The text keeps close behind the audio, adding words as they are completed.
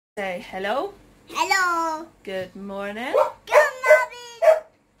Say hello. Hello. Good morning. Good morning.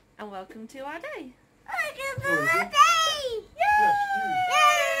 And welcome to our day. Welcome to our day. Yay!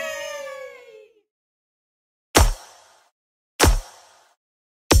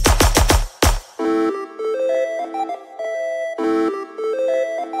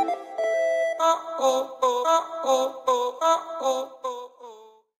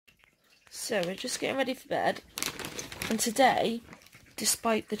 So we're just getting ready for bed. And today,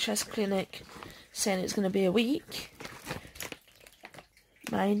 despite the chest clinic saying it's going to be a week,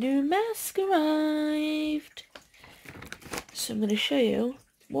 my new mask arrived. So I'm going to show you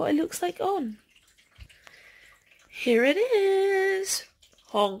what it looks like on. Here it is.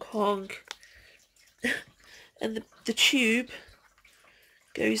 Honk honk. And the tube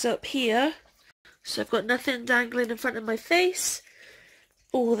goes up here. So I've got nothing dangling in front of my face.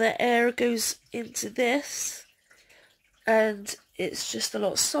 All the air goes into this. And it's just a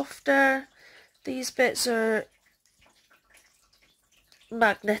lot softer. These bits are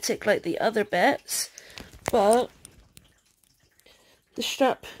magnetic like the other bits, but the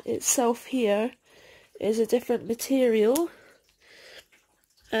strap itself here is a different material,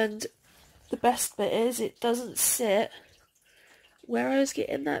 and the best bit is it doesn't sit where I was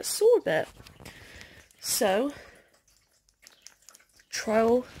getting that sore bit. So,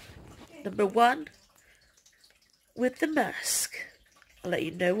 trial number 1 with the mask. I'll let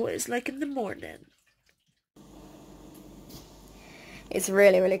you know what it's like in the morning. It's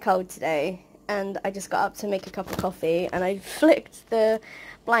really cold today, and I just got up to make a cup of coffee, and I flicked the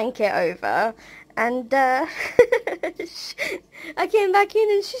blanket over, and I came back in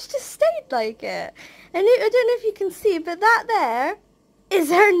and she's just stayed like it. And I don't know if you can see, but that there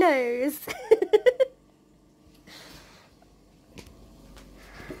is her nose.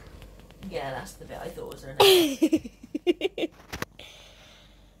 Yeah, that's the bit I thought was her nose.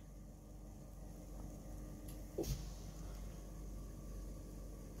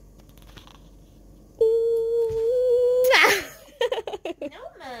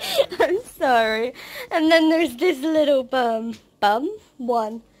 I'm sorry. And then there's this little bum.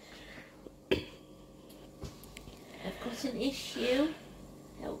 One. I've got an issue.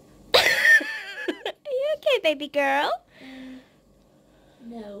 Help. Are you okay, baby girl?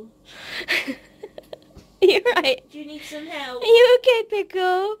 No. You're right. Do you need some help? Are you okay,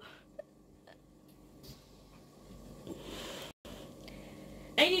 Pickle?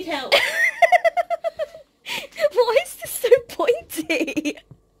 I need help. Why is this so pointy?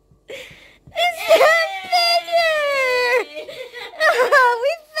 It's her figure! Oh,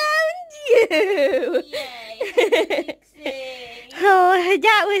 we found you! Yay! Oh,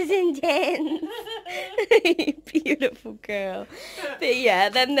 that was intense. Beautiful girl. But yeah,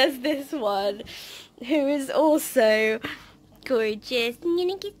 then there's this one who is also gorgeous. You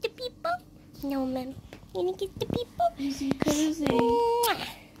gonna kiss the people? No, ma'am. You gonna kiss the people? Easy cozy.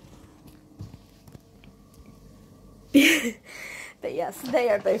 But yes, they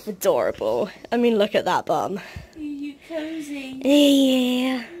are both adorable. I mean, look at that bum. Are you cozy?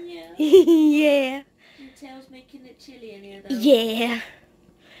 Yeah. Yeah. Yeah. Your tail's making it chilly in here though. Yeah.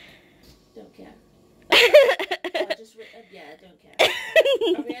 Don't care. I just yeah, I don't care.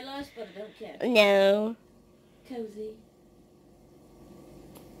 I realise, but I don't care. No. Cozy.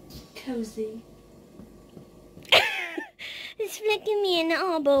 Cozy. It's flicking me in the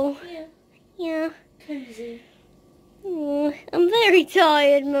elbow. Yeah. Yeah. Cozy. Oh, I'm very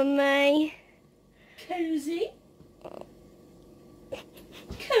tired, Mummy. Cozy.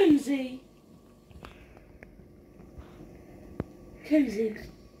 Cozy. Cozy.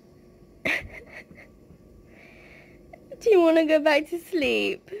 Do you want to go back to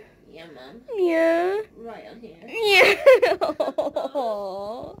sleep? Yeah, Mum. Yeah. Right on here. Yeah.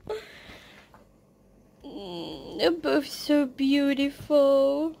 Aww. They're both so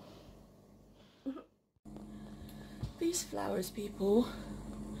beautiful. These flowers, people,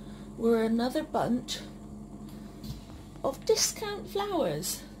 were another bunch of discount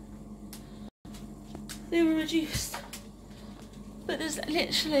flowers. They were reduced, but there's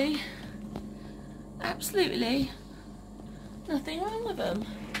literally absolutely nothing wrong with them,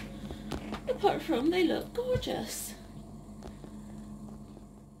 apart from they look gorgeous.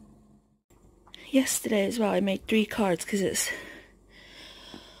 Yesterday as well I made 3 cards because it's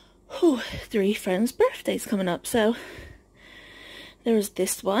 3 friends' birthdays coming up, so there was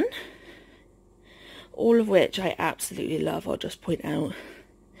this one, all of which I absolutely love, I'll just point out.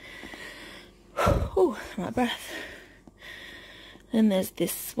 Oh, I'm out of breath. Then there's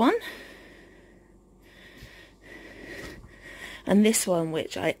this one, and this one,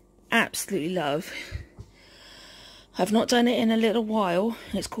 which I absolutely love. I've not done it in a little while.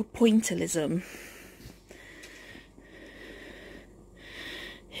 It's called pointillism.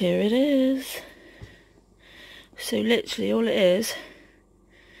 Here it is. So literally all it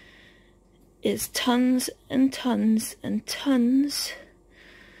is tons and tons and tons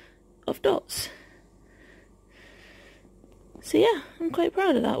of dots. So yeah, I'm quite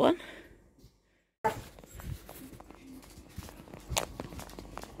proud of that one.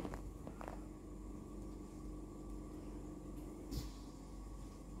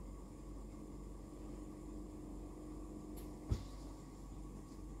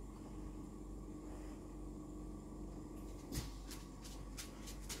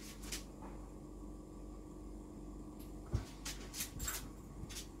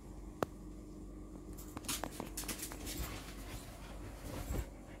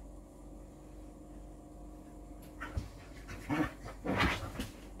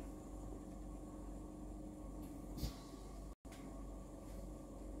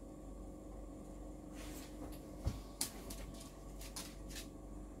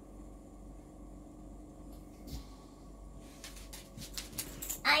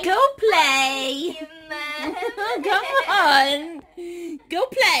 Go play! Come on! Go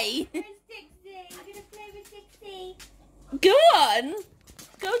play! Where's Dixie? I'm gonna play with Dixie. Go on!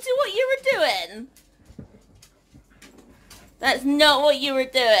 Go do what you were doing! That's not what you were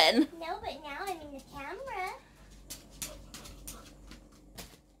doing! No, but now I'm in the camera.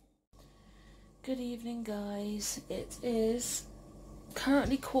 Good evening, guys. It is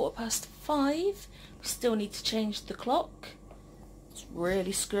currently 5:15. We still need to change the clock. It's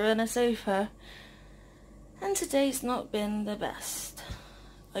really screwing us over. And today's not been the best.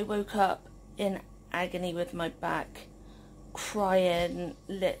 I woke up in agony with my back, crying,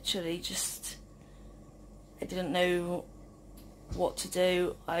 literally just, I didn't know what to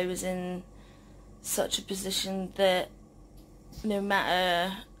do. I was in such a position that no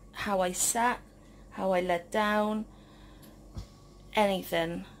matter how I sat, how I lay down,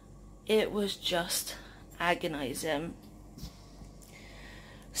 anything, it was just agonizing.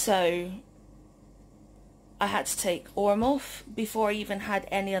 So I had to take Ormorph before I even had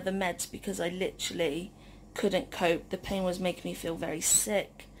any other meds because I literally couldn't cope. The pain was making me feel very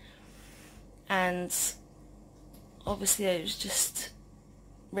sick, and obviously I was just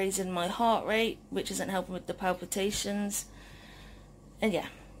raising my heart rate, which isn't helping with the palpitations. And yeah,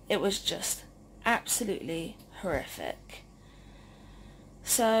 it was just absolutely horrific.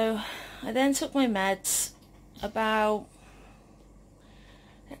 So I then took my meds. About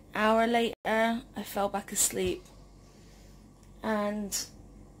an hour later I fell back asleep, and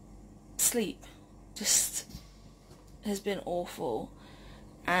sleep just has been awful,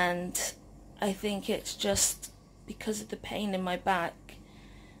 and I think it's just because of the pain in my back.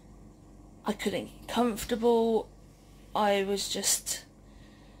 I couldn't get comfortable. I was just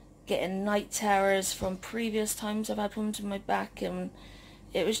getting night terrors from previous times I've had problems with my back, and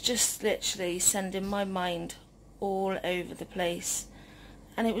it was just literally sending my mind all over the place,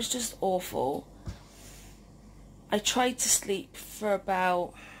 and it was just awful. I tried to sleep for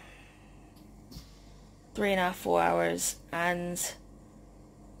about 3.5, 4 hours, and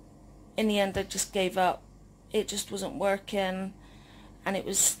in the end I just gave up. It just wasn't working, and it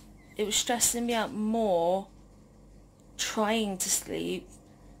was stressing me out more trying to sleep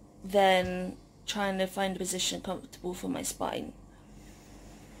than trying to find a position comfortable for my spine.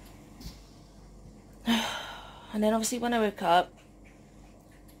 And then obviously when I woke up,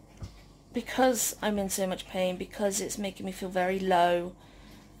 because I'm in so much pain, because it's making me feel very low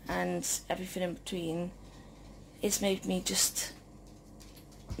and everything in between, it's made me just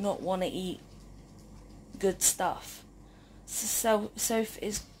not want to eat good stuff. So Soph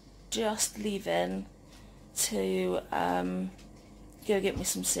is just leaving to go get me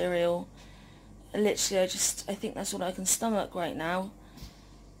some cereal. Literally I think that's all I can stomach right now.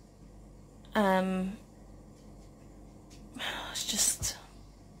 It's just,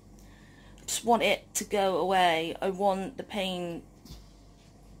 I just want it to go away. I want the pain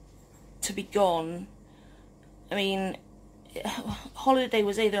to be gone. I mean, holiday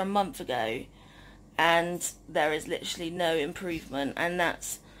was either a month ago, and there is literally no improvement, and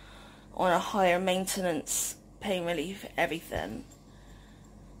that's on a higher maintenance pain relief, everything.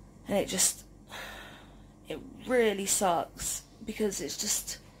 And it really sucks, because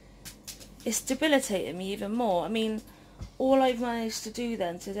it's debilitating me even more. I mean, all I've managed to do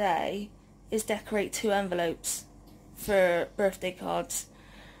then today is decorate 2 envelopes for birthday cards,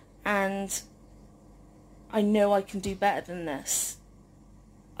 and I know I can do better than this.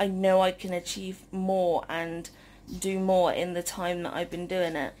 I know I can achieve more and do more in the time that I've been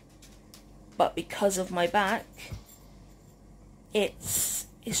doing it. But because of my back, it's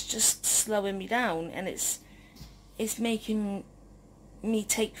just slowing me down, and it's making me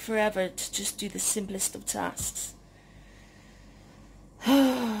take forever to just do the simplest of tasks.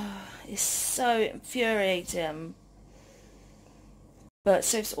 It's so infuriating. But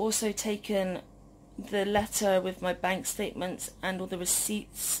Soph's also taken the letter with my bank statements and all the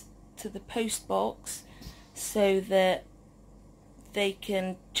receipts to the post box so that they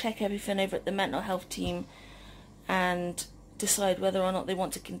can check everything over at the mental health team and decide whether or not they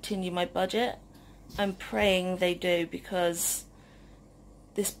want to continue my budget. I'm praying they do, because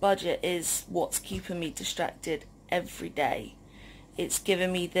this budget is what's keeping me distracted every day. It's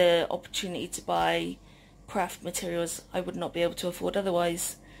given me the opportunity to buy craft materials I would not be able to afford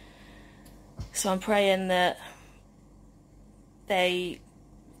otherwise. So I'm praying that they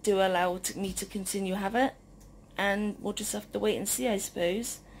do allow me to continue have it, and we'll just have to wait and see, I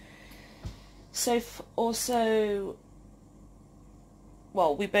suppose. Soph also,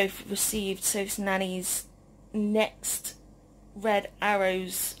 well, we both received Soph's nanny's next red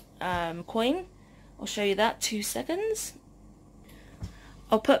arrows coin. I'll show you that, 2 seconds.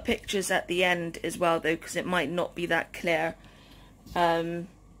 I'll put pictures at the end as well though, because it might not be that clear.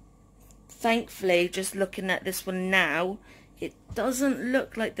 Thankfully, just looking at this one now, it doesn't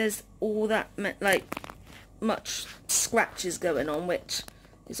look like there's all that much scratches going on, which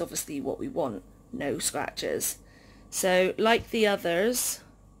is obviously what we want, no scratches. So like the others,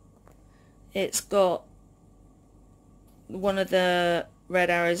 it's got one of the red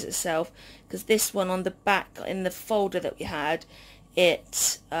arrows itself, because this one on the back in the folder that we had,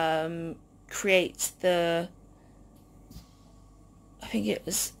 it creates the, I think it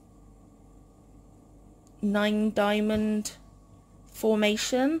was 9 diamond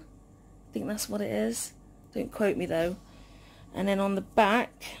formation. I think that's what it is. Don't quote me though. And then on the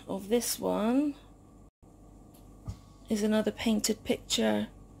back of this one is another painted picture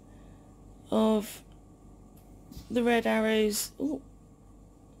of the red arrows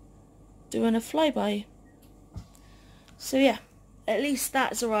doing a flyby. So yeah, at least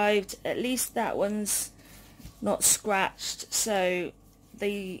that's arrived. At least that one's not scratched. So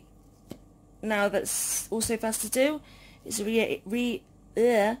now that's also fast to do is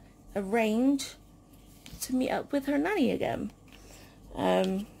arrange to meet up with her nanny again,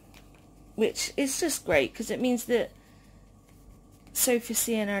 which is just great, because it means that Sophie's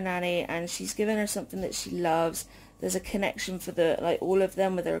seeing her nanny and she's giving her something that she loves. There's a connection for all of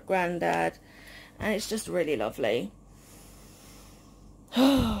them with her granddad, and it's just really lovely.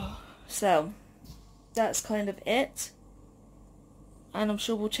 So that's kind of it, and I'm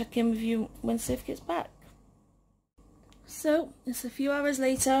sure we'll check in with you when Sophie gets back. So it's a few hours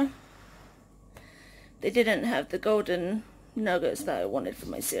later. They didn't have the golden nuggets that I wanted for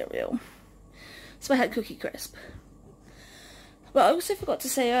my cereal, so I had Cookie Crisp. But I also forgot to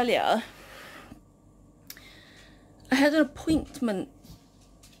say earlier, I had an appointment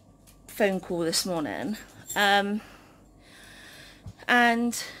phone call this morning, and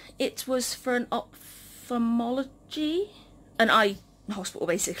it was for an eye hospital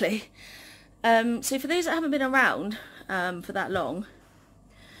basically. So for those that haven't been around for that long,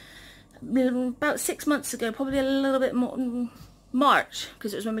 about 6 months ago, probably a little bit more, March,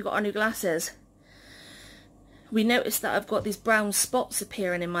 because it was when we got our new glasses, we noticed that I've got these brown spots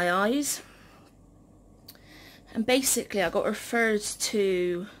appearing in my eyes, and basically I got referred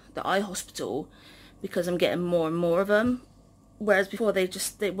to the eye hospital because I'm getting more and more of them, whereas before they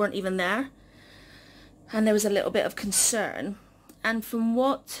weren't even there, and there was a little bit of concern. And from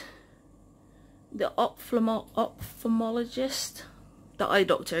what the ophthalmologist, the eye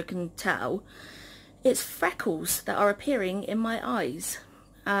doctor, can tell, it's freckles that are appearing in my eyes.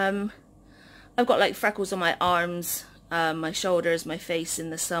 I've got like freckles on my arms, my shoulders, my face in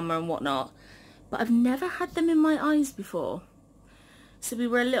the summer and whatnot, but I've never had them in my eyes before. So we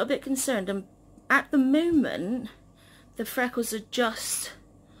were a little bit concerned, and at the moment the freckles are just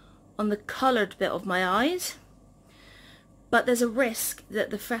on the coloured bit of my eyes, but there's a risk that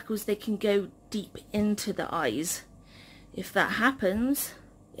the freckles, they can go deep into the eyes. If that happens,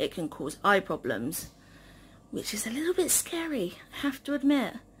 it can cause eye problems, which is a little bit scary, I have to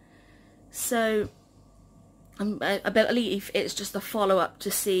admit. So I believe it's just a follow-up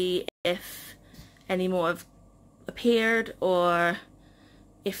to see if any more have appeared, or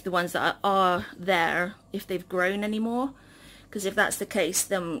if the ones that are there, if they've grown anymore. Because if that's the case,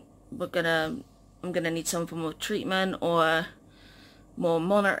 then I'm gonna need some form of treatment or more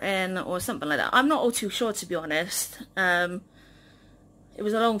monitoring or something like that. I'm not all too sure, to be honest. It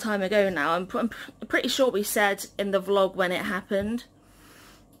was a long time ago now. I'm pretty sure we said in the vlog when it happened.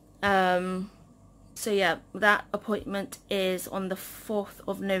 So yeah, that appointment is on the 4th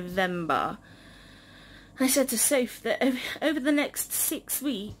of November. I said to Soph that over the next 6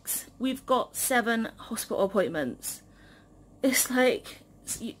 weeks, we've got 7 hospital appointments. It's like,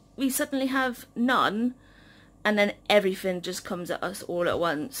 we suddenly have none, and then everything just comes at us all at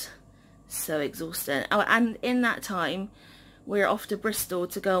once. So exhausting. Oh, and in that time, we're off to Bristol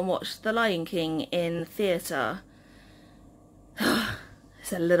to go and watch The Lion King in theatre.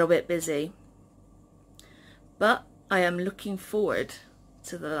 It's a little bit busy. But I am looking forward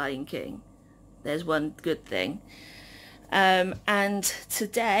to The Lion King. There's one good thing. And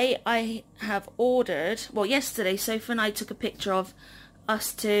today I have ordered, well, yesterday Sophie and I took a picture of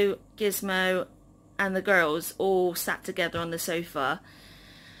us two, Gizmo and the girls all sat together on the sofa,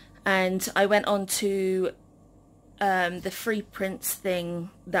 and I went on to the free prints thing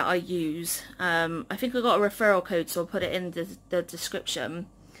that I use. I think I got a referral code, so I'll put it in the description,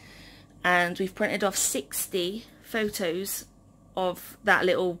 and we've printed off 60 photos of that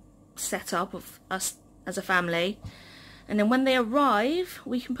little setup of us as a family, and then when they arrive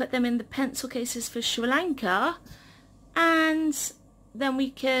we can put them in the pencil cases for Sri Lanka, and then we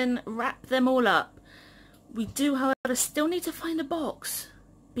can wrap them all up. We do, however, still need to find a box,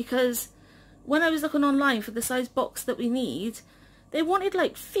 because when I was looking online for the size box that we need, they wanted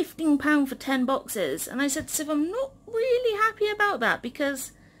like £15 for 10 boxes, and I said to Siv, I'm not really happy about that,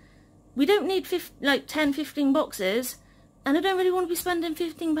 because we don't need 10-15 boxes, and I don't really want to be spending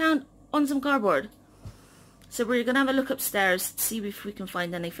 £15 on some cardboard. So we're going to have a look upstairs to see if we can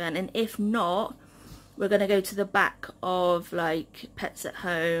find anything, and if not, we're going to go to the back of like Pets at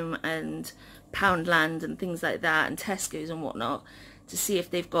Home and Poundland and things like that, and Tesco's and whatnot, to see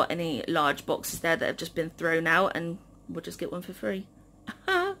if they've got any large boxes there that have just been thrown out, and we'll just get one for free.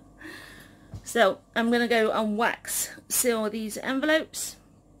 So I'm going to go and wax seal these envelopes,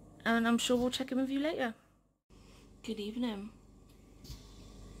 and I'm sure we'll check in with you later. Good evening.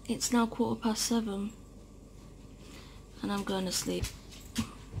 It's now 7:15 and I'm going to sleep.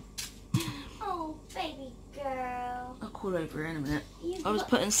 Oh, baby girl. I'll call over in a minute. I was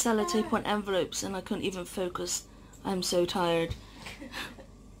putting sellotape on envelopes and I couldn't even focus. I'm so tired.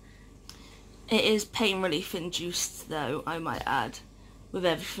 It is pain relief induced though, I might add, with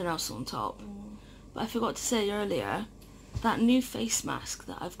everything else on top. But I forgot to say earlier, that new face mask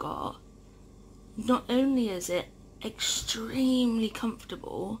that I've got, not only is it extremely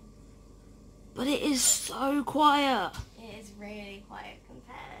comfortable, but it is so quiet. It is really quiet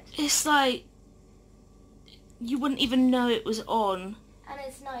compared. It's like you wouldn't even know it was on. And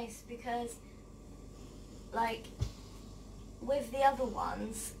it's nice because, like, with the other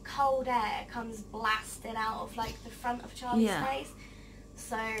ones, cold air comes blasting out of like the front of Charlie's face.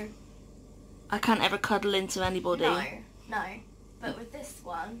 So I can't ever cuddle into anybody. No. But with this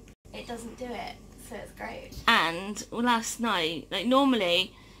one, it doesn't do it. So it's great. And last night, like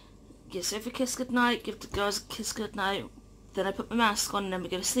normally, give Sophie a kiss goodnight, give the girls a kiss goodnight, then I put my mask on and then we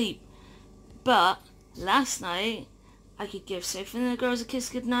go to sleep. But last night, I could give Sophie and the girls a kiss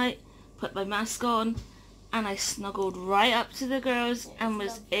goodnight, put my mask on, and I snuggled right up to the girls and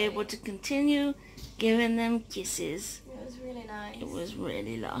was able to continue giving them kisses. It was really nice. It was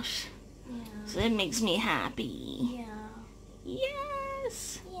really lush. Yeah. So it makes me happy. Yeah.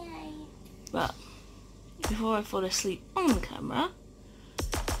 Yes. Yay. But before I fall asleep on the camera,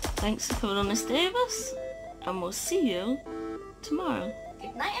 thanks for coming on this day with us, and we'll see you tomorrow.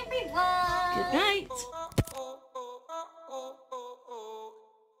 Good night, everyone. Good night.